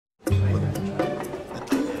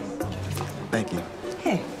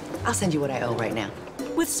I'll send you what I owe right now.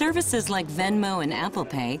 With services like Venmo and Apple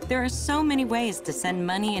Pay, there are so many ways to send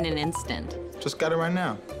money in an instant. Just got it right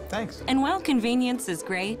now. Thanks. And while convenience is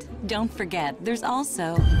great, don't forget, there's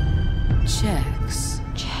also checks.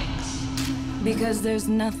 Cheques. Because there's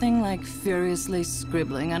nothing like furiously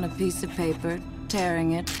scribbling on a piece of paper,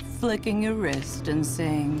 tearing it, flicking your wrist, and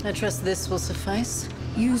saying, I trust this will suffice.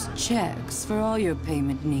 use checks for all your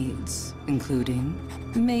payment needs, including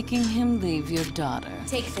making him leave your daughter.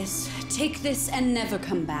 Take this, and never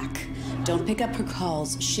come back. Don't pick up her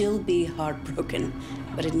calls. She'll be heartbroken,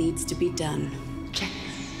 but it needs to be done. Cheques.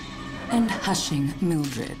 And hushing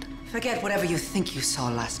Mildred. Forget whatever you think you saw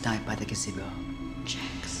last night by the gazebo.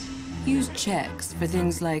 Cheques. Use checks for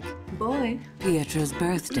things like Boy, Pietro's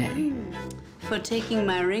birthday, for taking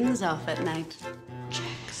my rings off at night.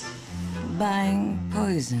 Cheques. buying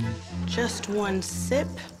poison, Just one sip,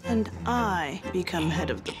 and I become head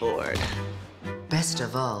of the board. Best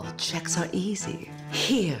of all, checks are easy.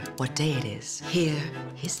 Here what day it is. Here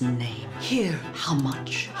his name. Here how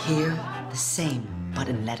much. Here the same, but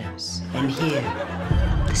in letters. And here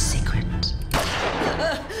the secret.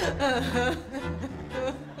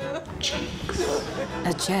 Cheques.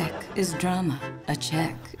 A check is drama. A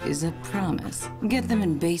check is a promise. Get them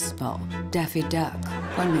in baseball, Daffy Duck,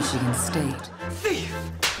 or Michigan State. Thief!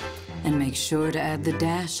 And make sure to add the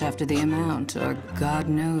dash after the amount, or God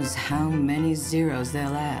knows how many zeros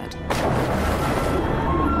they'll add.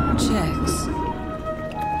 Checks.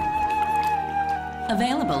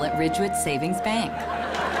 Available at Ridgewood Savings Bank.